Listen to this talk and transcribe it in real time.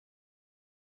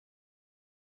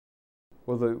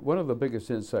Well, one of the biggest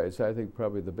insights, I think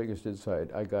probably the biggest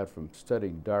insight I got from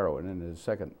studying Darwin in his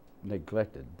second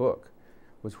neglected book,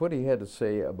 was what he had to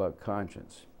say about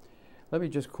conscience. Let me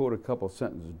just quote a couple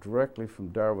sentences directly from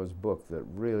Darwin's book that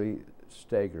really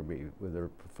stagger me with their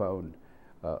profound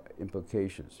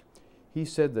implications. He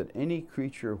said that any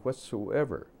creature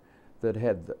whatsoever that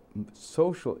had the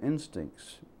social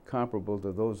instincts comparable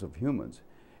to those of humans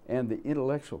and the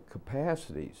intellectual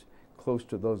capacities close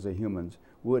to those of humans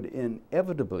would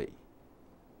inevitably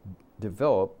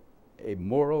develop a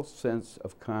moral sense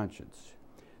of conscience.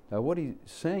 Now, what he's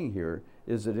saying here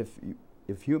is that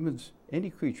if humans,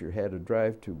 any creature had a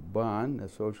drive to bond, a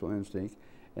social instinct,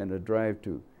 and a drive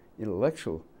to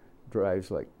intellectual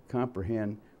drives like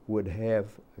comprehend, would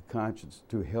have a conscience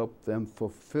to help them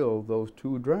fulfill those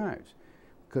two drives.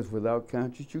 Because without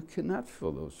conscience, you cannot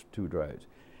fill those two drives.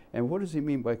 And what does he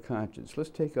mean by conscience? Let's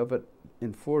take of it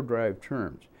in four drive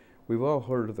terms. We've all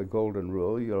heard of the golden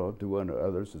rule, you know, do unto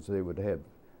others as they would have,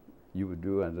 you would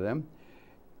do unto them.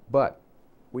 But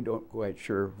we don't quite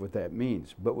sure what that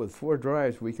means. But with four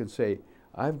drives, we can say,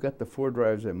 I've got the four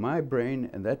drives in my brain,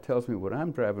 and that tells me what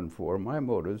I'm driving for, my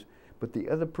motives, but the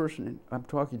other person I'm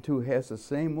talking to has the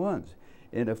same ones.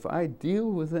 And if I deal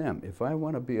with them, if I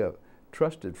want to be a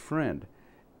trusted friend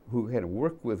who can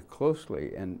work with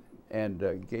closely and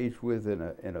engage with in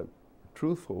a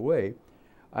truthful way,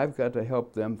 I've got to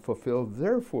help them fulfill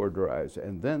their four drives,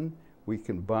 and then we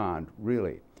can bond,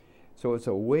 really. So it's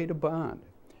a way to bond.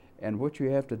 And what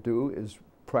you have to do is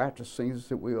practice things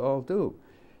that we all do.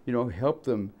 You know, help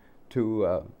them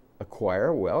to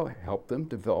acquire, well, help them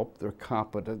develop their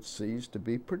competencies to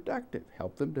be productive.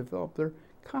 Help them develop their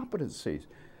competencies.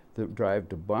 The drive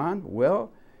to bond, well,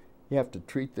 you have to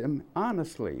treat them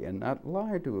honestly and not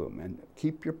lie to them, and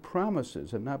keep your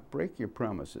promises and not break your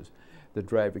promises. The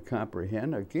drive to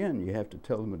comprehend, again, you have to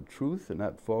tell them the truth and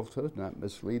not falsehoods, not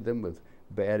mislead them with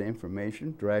bad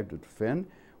information. Drive to defend,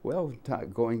 well,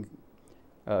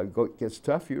 gets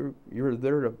tough, you're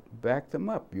there to back them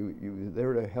up. You're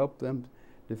there to help them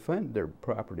defend their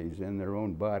properties in their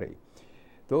own body.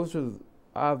 Those are the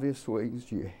obvious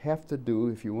things you have to do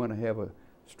if you want to have a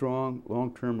strong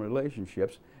long-term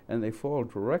relationships, and they fall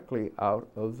directly out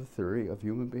of the theory of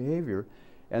human behavior,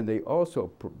 and they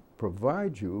also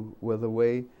provide you with a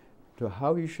way to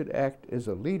how you should act as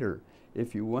a leader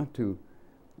if you want to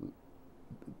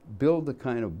build the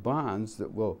kind of bonds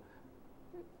that will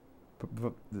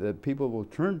that people will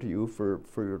turn to you for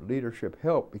your leadership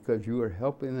help, because you are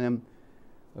helping them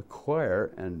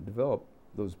acquire and develop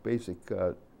those basic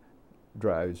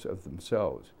drives of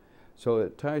themselves. So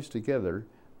it ties together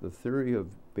the theory of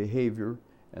behavior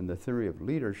and the theory of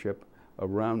leadership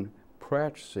around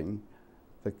practicing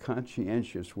the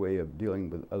conscientious way of dealing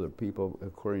with other people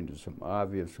according to some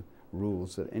obvious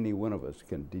rules that any one of us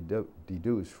can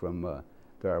deduce from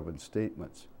Darwin's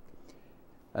statements.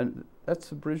 And that's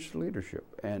the bridge to leadership.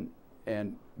 And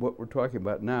what we're talking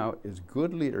about now is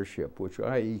good leadership, which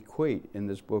I equate in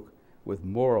this book with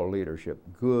moral leadership.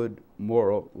 Good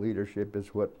moral leadership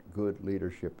is what good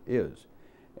leadership is.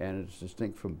 And it's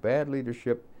distinct from bad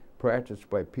leadership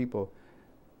practiced by people,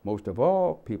 most of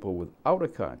all people without a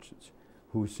conscience,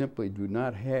 who simply do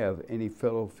not have any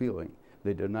fellow feeling.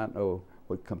 They do not know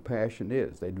what compassion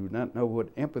is. They do not know what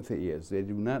empathy is. They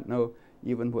do not know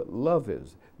even what love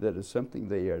is. That is something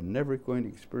they are never going to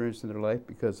experience in their life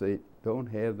because they don't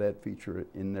have that feature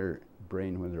in their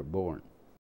brain when they're born.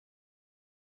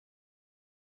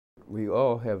 We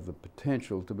all have the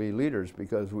potential to be leaders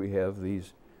because we have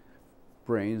these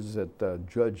brains that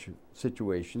judge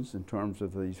situations in terms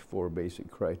of these four basic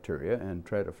criteria and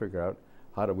try to figure out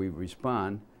how do we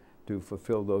respond to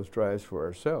fulfill those drives for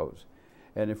ourselves.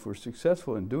 And if we're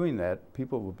successful in doing that,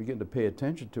 people will begin to pay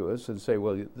attention to us and say,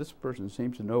 well, this person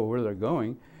seems to know where they're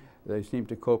going. They seem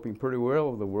to coping pretty well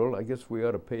with the world. I guess we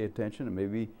ought to pay attention and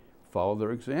maybe follow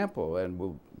their example,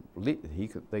 and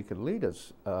they could lead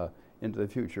us into the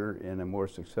future in a more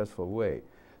successful way.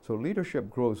 So leadership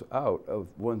grows out of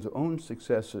one's own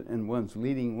success and one's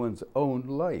leading one's own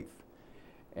life.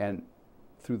 And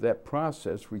through that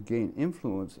process, we gain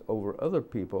influence over other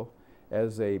people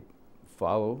as they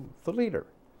follow the leader.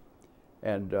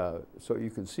 And so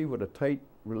you can see what a tight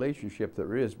relationship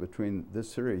there is between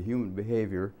this theory of human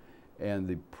behavior and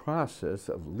the process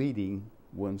of leading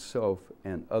oneself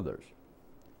and others.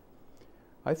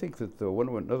 I think that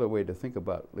another way to think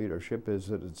about leadership is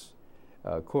that it's,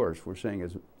 of course, we're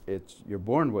saying you're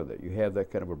born with it. You have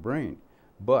that kind of a brain.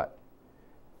 But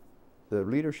the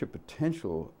leadership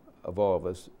potential of all of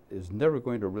us is never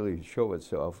going to really show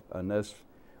itself unless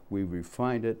we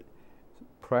refine it,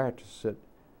 practice it,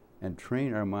 and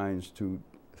train our minds to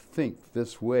think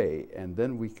this way, and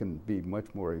then we can be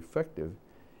much more effective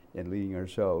in leading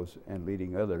ourselves and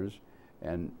leading others.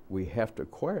 And we have to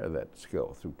acquire that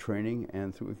skill through training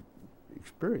and through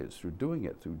experience, through doing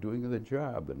it, through doing the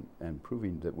job, and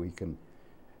proving that we can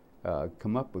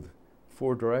come up with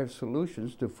four-derived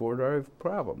solutions to four-derived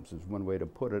problems is one way to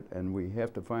put it. And we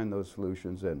have to find those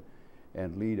solutions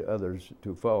and lead others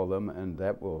to follow them, and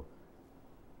that will.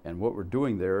 And what we're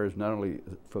doing there is not only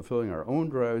fulfilling our own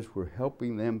drives, we're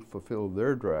helping them fulfill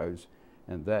their drives,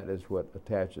 and that is what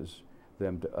attaches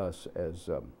them to us as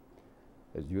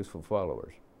useful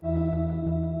followers.